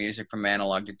transferring the music from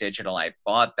analog to digital. I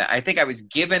bought that. I think I was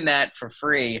given that for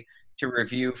free to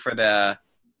review for the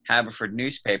Haverford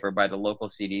newspaper by the local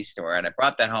CD store, and I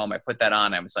brought that home. I put that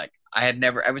on. I was like, I'd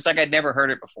never heard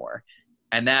it before,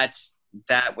 and that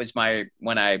was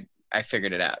when I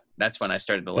figured it out. That's when I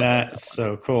started to look. That's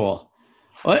so cool.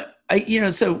 What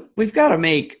so we've got to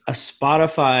make a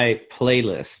Spotify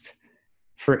playlist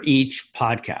for each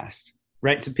podcast,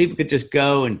 right? So people could just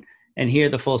go and hear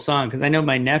the full song. Because I know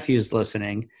my nephew's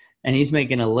listening, and he's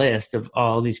making a list of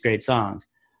all these great songs.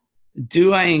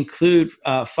 Do I include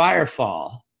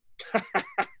Firefall?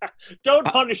 Don't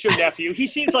punish your nephew. He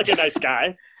seems like a nice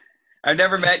guy. I've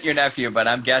never met your nephew, but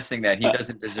I'm guessing that he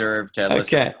doesn't deserve to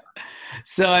listen. Okay.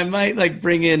 So I might like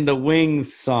bring in the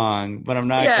Wings song, but I'm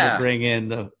not going to bring in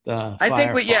the Firefall.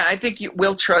 I think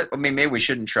we'll trust. I mean, maybe we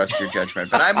shouldn't trust your judgment,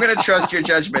 but I'm going to trust your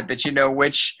judgment that you know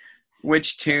which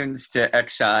tunes to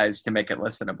excise to make it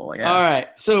listenable. Yeah. All right.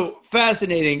 So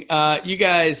fascinating. You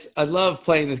guys, I love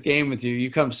playing this game with you.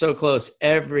 You come so close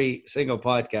every single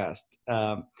podcast.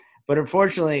 But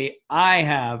unfortunately, I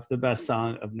have the best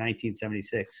song of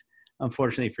 1976,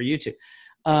 unfortunately for you two.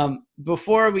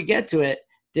 Before we get to it,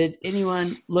 did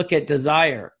anyone look at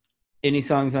Desire? Any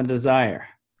songs on Desire?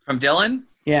 From Dylan?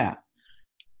 Yeah.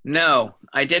 No,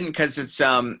 I didn't, because it's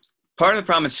part of the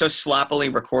problem is so sloppily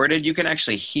recorded. You can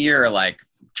actually hear like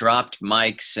dropped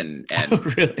mics and Oh,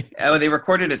 really? Oh, they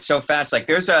recorded it so fast. Like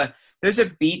there's a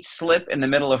beat slip in the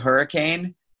middle of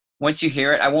Hurricane. Once you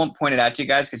hear it, I won't point it out to you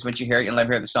guys because once you hear it, you'll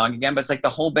never hear the song again. But it's like the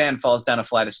whole band falls down a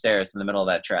flight of stairs in the middle of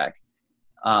that track.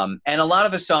 And a lot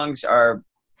of the songs are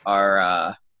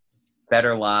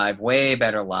better live, way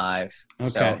better live. Okay.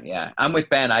 So yeah, I'm with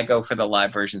Ben. I go for the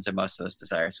live versions of most of those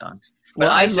Desire songs. But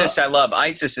Well, ISIS, I love.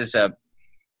 ISIS is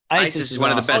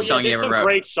one of the best songs you ever wrote.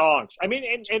 Great songs. I mean,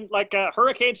 and like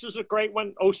Hurricanes is a great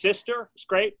one. Oh Sister is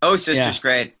great. Oh Sister's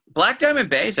great. Black Diamond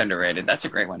Bay is underrated. That's a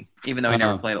great one, even though he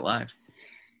never played it live.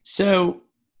 So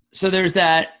So there's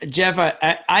that. Jeff,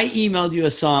 I emailed you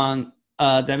a song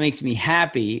that makes me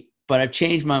happy, but I've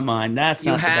changed my mind. That's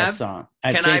not the best song.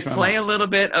 Can I play a little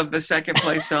bit of the second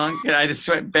place song? Can I just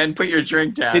Ben, put your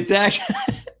drink down? It's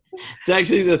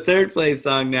actually the third place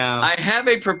song now. I have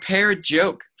a prepared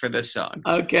joke for this song.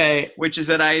 Okay. Which is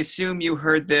that I assume you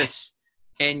heard this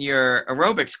in your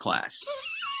aerobics class.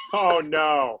 Oh,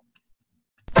 no.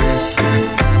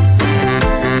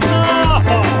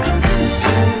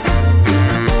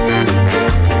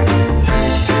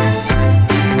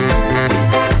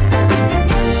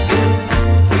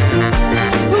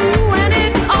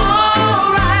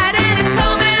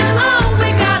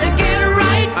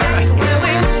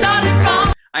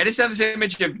 I just have this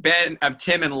image of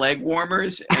Tim in leg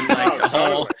warmers and like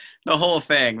the whole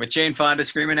thing with Jane Fonda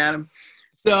screaming at him.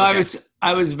 So okay.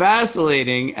 I was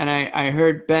vacillating, and I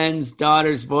heard Ben's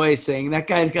daughter's voice saying that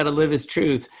guy's got to live his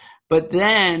truth. But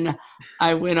then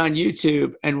I went on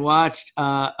YouTube and watched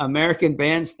American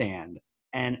Bandstand,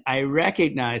 and I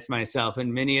recognized myself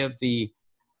in many of the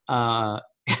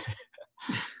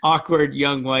awkward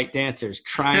young white dancers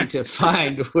trying to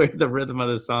find where the rhythm of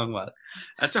the song was.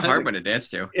 That's a hard one to dance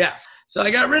to. Yeah. So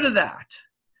I got rid of that.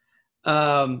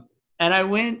 And I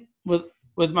went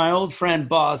with my old friend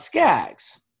Boz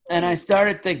Scaggs. And I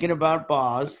started thinking about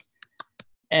Boz.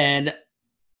 And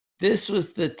this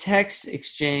was the text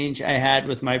exchange I had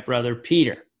with my brother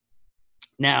Peter.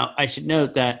 Now, I should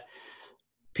note that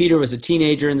Peter was a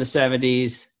teenager in the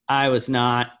 70s. I was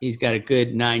not. He's got a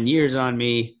good 9 years on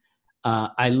me.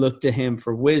 I looked to him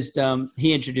for wisdom.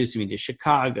 He introduced me to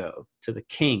Chicago, to the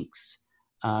Kinks,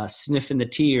 Sniffing the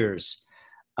Tears,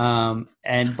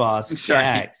 and Boz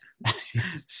Scaggs.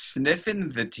 Sniffing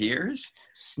the Tears?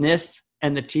 Sniff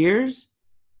and the Tears?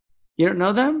 You don't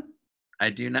know them?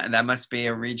 I do not. That must be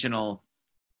a regional.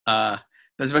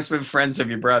 Those must have been friends of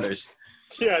your brothers.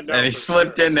 Yeah, no. And he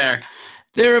slipped in there.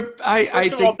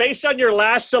 First of all, based on your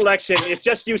last selection, it's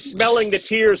just you smelling the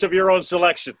tears of your own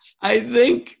selections. I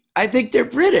think they're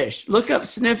British. Look up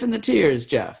Sniffing the Tears,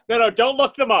 Jeff. No, don't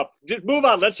look them up. Just move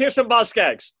on. Let's hear some Boz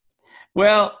Scaggs.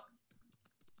 Well,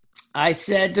 I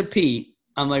said to Pete,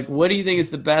 I'm like, what do you think is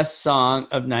the best song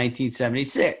of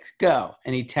 1976? Go.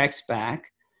 And he texts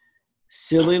back,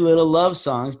 Silly Little Love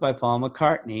Songs by Paul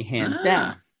McCartney, hands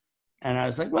down. And I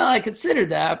was like, well, I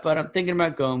considered that, but I'm thinking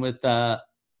about going with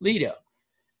Lido.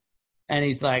 And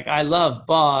he's like, I love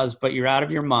Boz, but you're out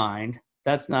of your mind.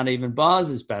 That's not even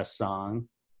Boz's best song.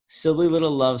 Silly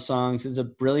Little Love Songs is a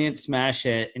brilliant smash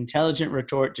hit, intelligent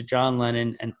retort to John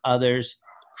Lennon and others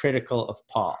critical of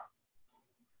Paul.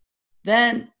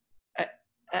 Then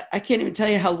I can't even tell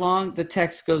you how long the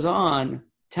text goes on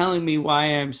telling me why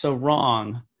I'm so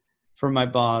wrong for my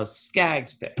Boz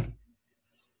Scaggs pick.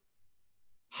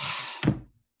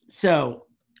 So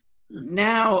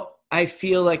now I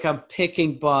feel like I'm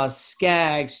picking Boz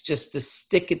Scaggs just to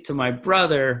stick it to my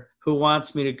brother who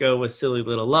wants me to go with Silly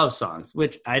Little Love Songs,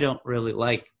 which I don't really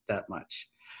like that much.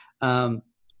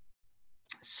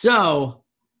 So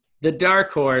the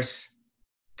dark horse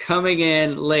coming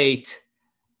in late.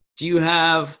 Do you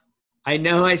have, I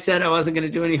know I said I wasn't going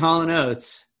to do any Hall &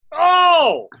 Oates.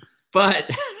 Oh!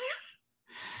 But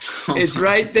it's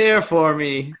right there for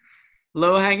me.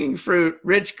 Low-hanging fruit,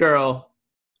 Rich Girl,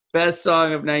 best song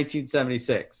of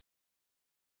 1976.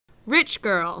 Rich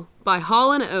Girl by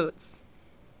Hall & Oates.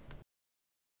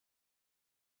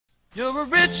 You're a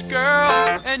rich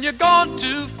girl and you're gone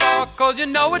too far, 'cause you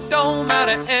know it don't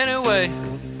matter anyway.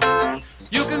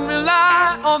 You can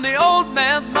rely on the old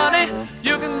man's money.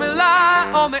 You can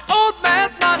rely on the old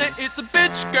man's money. It's a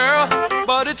bitch girl,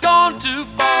 but it's gone too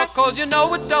far, 'cause you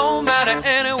know it don't matter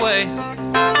anyway.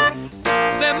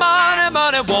 Say money,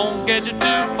 money won't get you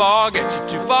too far, get you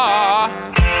too far.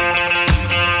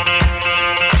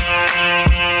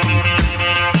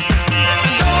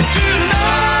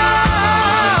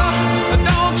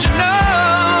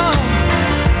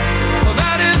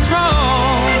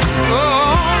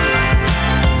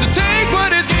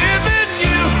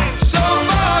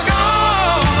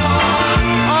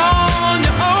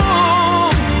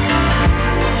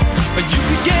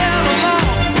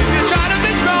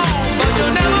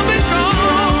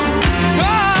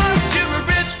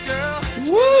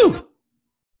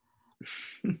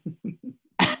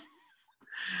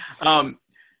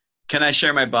 Can I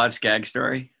share my Boz Scaggs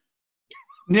story?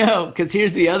 No, because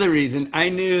here's the other reason. I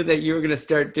knew that you were going to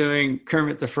start doing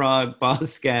Kermit the Frog,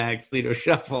 Boz Scaggs, Lido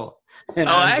Shuffle. And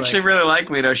I actually really like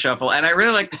Lido Shuffle, and I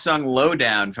really like the song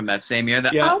 "Lowdown" from that same year.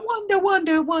 I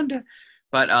wonder.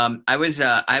 But I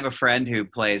have a friend who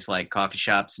plays like coffee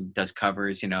shops and does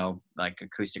covers, like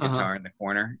acoustic guitar in the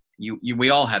corner. We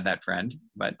all had that friend,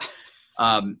 but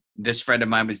This friend of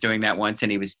mine was doing that once,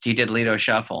 and he did Lido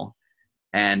Shuffle,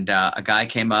 and a guy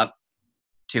came up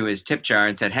to his tip jar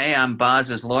and said, "Hey, I'm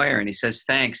Boz's lawyer," and he says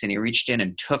thanks, and he reached in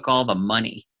and took all the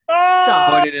money,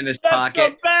 put it in his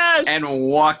pocket, and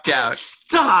walked out.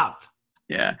 Stop.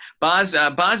 Yeah, Boz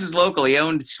is local. He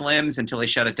owned Slim's until he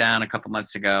shut it down a couple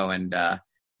months ago, and I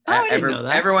didn't know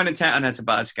that. everyone in town has a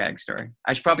Boz Skaggs story.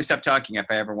 I should probably stop talking if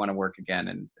I ever want to work again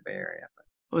in the Bay Area.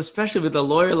 Well, especially with a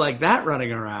lawyer like that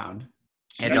running around.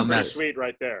 Yeah, That's don't pretty mess. sweet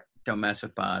right there. Don't mess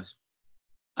with Boz.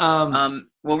 Um,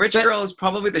 Well, Rich Girl is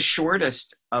probably the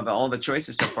shortest of all the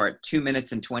choices so far, at 2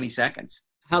 minutes and 20 seconds.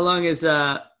 how long is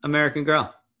American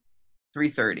Girl?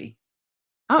 3:30.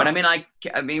 Oh. But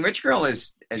I mean, Rich Girl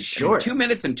is Short. 2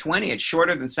 minutes and 20. It's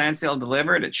shorter than Sign Sealed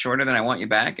Delivered. It's shorter than I Want You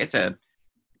Back. It's a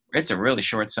really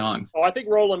short song. Oh, I think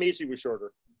Roll 'Em Easy was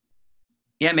shorter.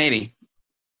 Yeah, maybe.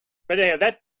 But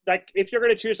yeah, if you're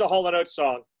going to choose a Hall & Oates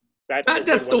song, that's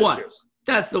the one.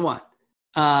 That's the one.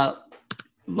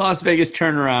 Las Vegas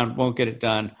Turnaround won't get it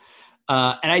done.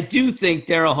 And I do think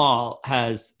Daryl Hall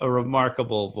has a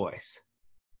remarkable voice.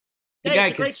 He's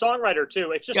a great songwriter,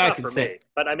 too. It's just not for me.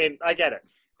 But, I mean, I get it.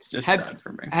 It's just not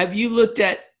for me. Have you looked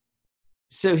at –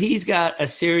 so he's got a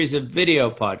series of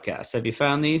video podcasts. Have you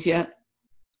found these yet?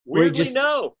 Weirdly,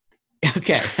 no.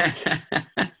 Okay.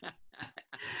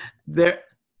 They're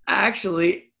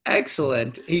actually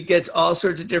excellent. He gets all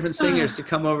sorts of different singers to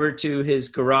come over to his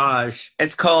garage.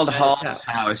 It's called Hall's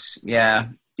House. Yeah.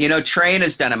 You know, Train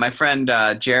has done it. My friend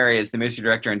Jerry is the music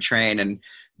director in Train, and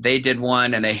they did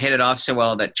one, and they hit it off so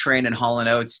well that Train and Hall &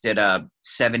 Oates did a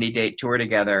 70-date tour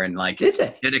together, and did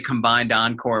they? Did a combined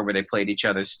encore where they played each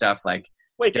other's stuff. Like,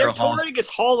 wait, they're touring as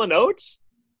Hall & Oates?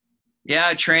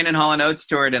 Yeah, Train and Hall & Oates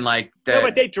toured, and like no,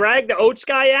 but they dragged the Oates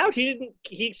guy out. He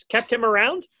kept him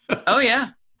around. Oh yeah,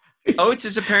 Oates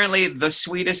is apparently the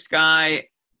sweetest guy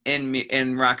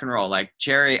in rock and roll. Like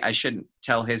Jerry, I shouldn't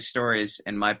tell his stories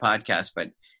in my podcast, but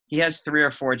he has 3 or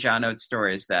 4 John Oates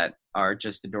stories that are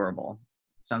just adorable.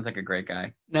 Sounds like a great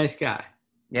guy. Nice guy.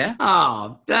 Yeah.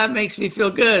 Oh, that makes me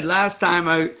feel good. Last time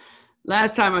I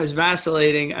was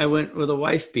vacillating, I went with a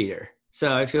wife beater,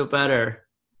 so I feel better.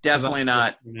 Definitely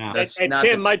not. And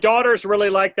Tim, my daughters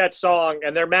really like that song,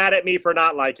 and they're mad at me for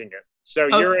not liking it. So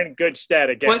you're in good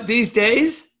stead again. What, these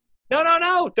days? No.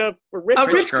 The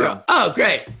Rich Girl. Oh,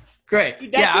 great.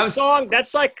 Dude, that's a song.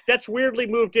 That's weirdly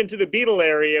moved into the Beatle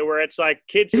area where it's like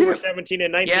kids who are 17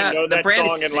 and 19 know that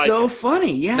song and like so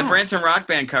funny. Yeah. The Branson Rock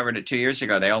Band covered it 2 years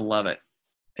ago. They all love it.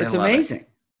 It's amazing.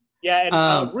 Yeah, and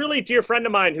a really dear friend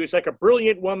of mine who's like a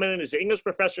brilliant woman, is an English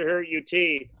professor here at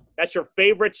UT. That's her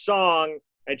favorite song.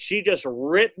 And she just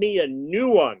ripped me a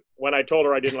new one when I told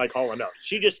her I didn't like Hall & Oates.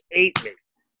 She just ate me.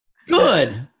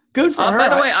 Good for her. By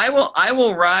the way, I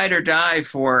will ride or die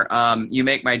for You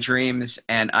Make My Dreams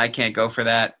and I Can't Go For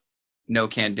That. No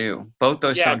Can Do. Both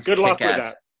those songs good kick luck ass. with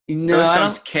that. No, those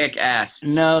songs kick ass.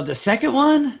 No, the second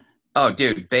one? Oh,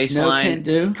 dude, bass No line. Can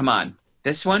Do. Come on.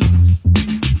 This one?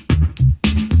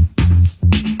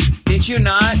 Did you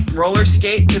not roller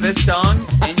skate to this song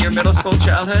in your middle school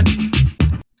childhood?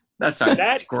 That song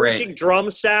is great. Freaking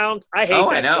drum sound. I hate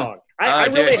that song. I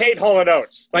dude. really hate Hall &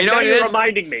 Oates. Like, you know now what you're it is?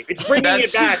 reminding me. It's bringing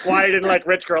it back why I didn't like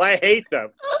Rich Girl. I hate them.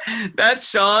 That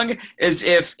song is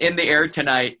if In the Air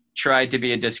Tonight tried to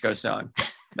be a disco song.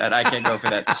 That I Can't Go For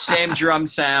That. Same drum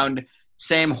sound,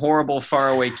 same horrible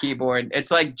faraway keyboard. It's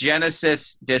like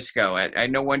Genesis disco. I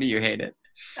no wonder you hate it.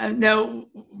 No,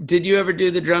 did you ever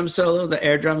do the drum solo, the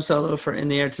air drum solo for In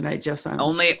the Air Tonight, Jeff Simons?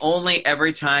 Only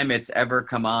every time it's ever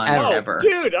come on. Ever.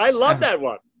 Dude, I love that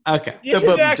one. Okay. This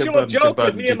is an actual joke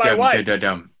with me and my wife.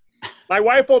 My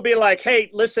wife will be like,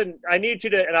 hey, listen, I need you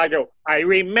to, and I go, I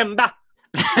remember.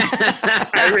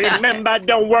 I remember,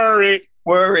 don't worry.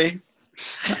 Worry.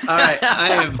 All right,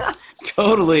 I am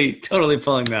totally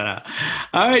pulling that out.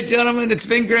 All right, gentlemen, it's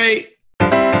been great.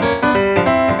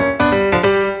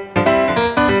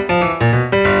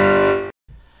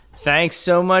 Thanks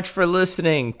so much for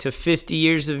listening to 50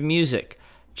 Years of Music.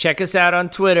 Check us out on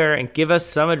Twitter and give us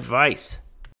some advice.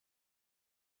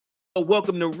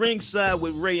 Welcome to Ringside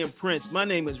with Ray and Prince. My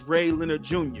name is Ray Leonard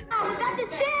Jr. Oh, is that the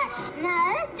set?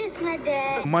 No, that's just my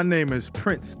dad. My name is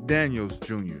Prince Daniels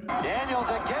Jr. Daniels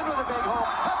again with a big home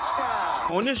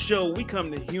touchdown. On this show, we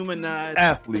come to humanize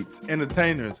athletes,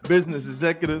 entertainers, business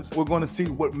executives. We're going to see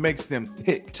what makes them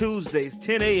tick. Tuesdays,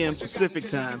 10 a.m. Pacific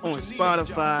time on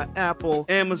Spotify, Apple,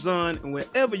 Amazon, and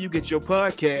wherever you get your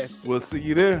podcasts. We'll see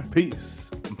you there. Peace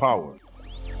and power.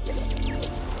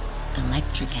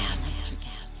 Electric acid.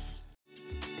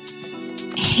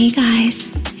 Hey guys,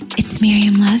 it's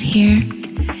Miriam Love here,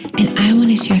 and I want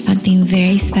to share something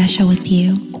very special with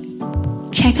you.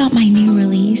 Check out my new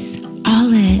release,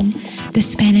 All In, the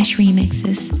Spanish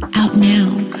remixes, out now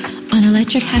on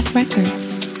Electric House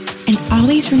Records. And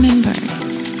always remember,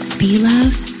 be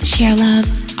love, share love,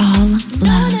 all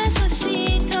love.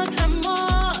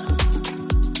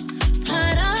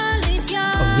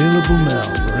 Available now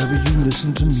wherever you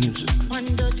listen to music.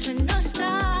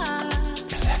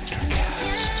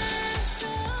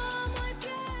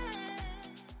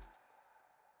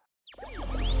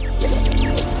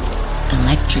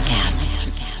 Electricast.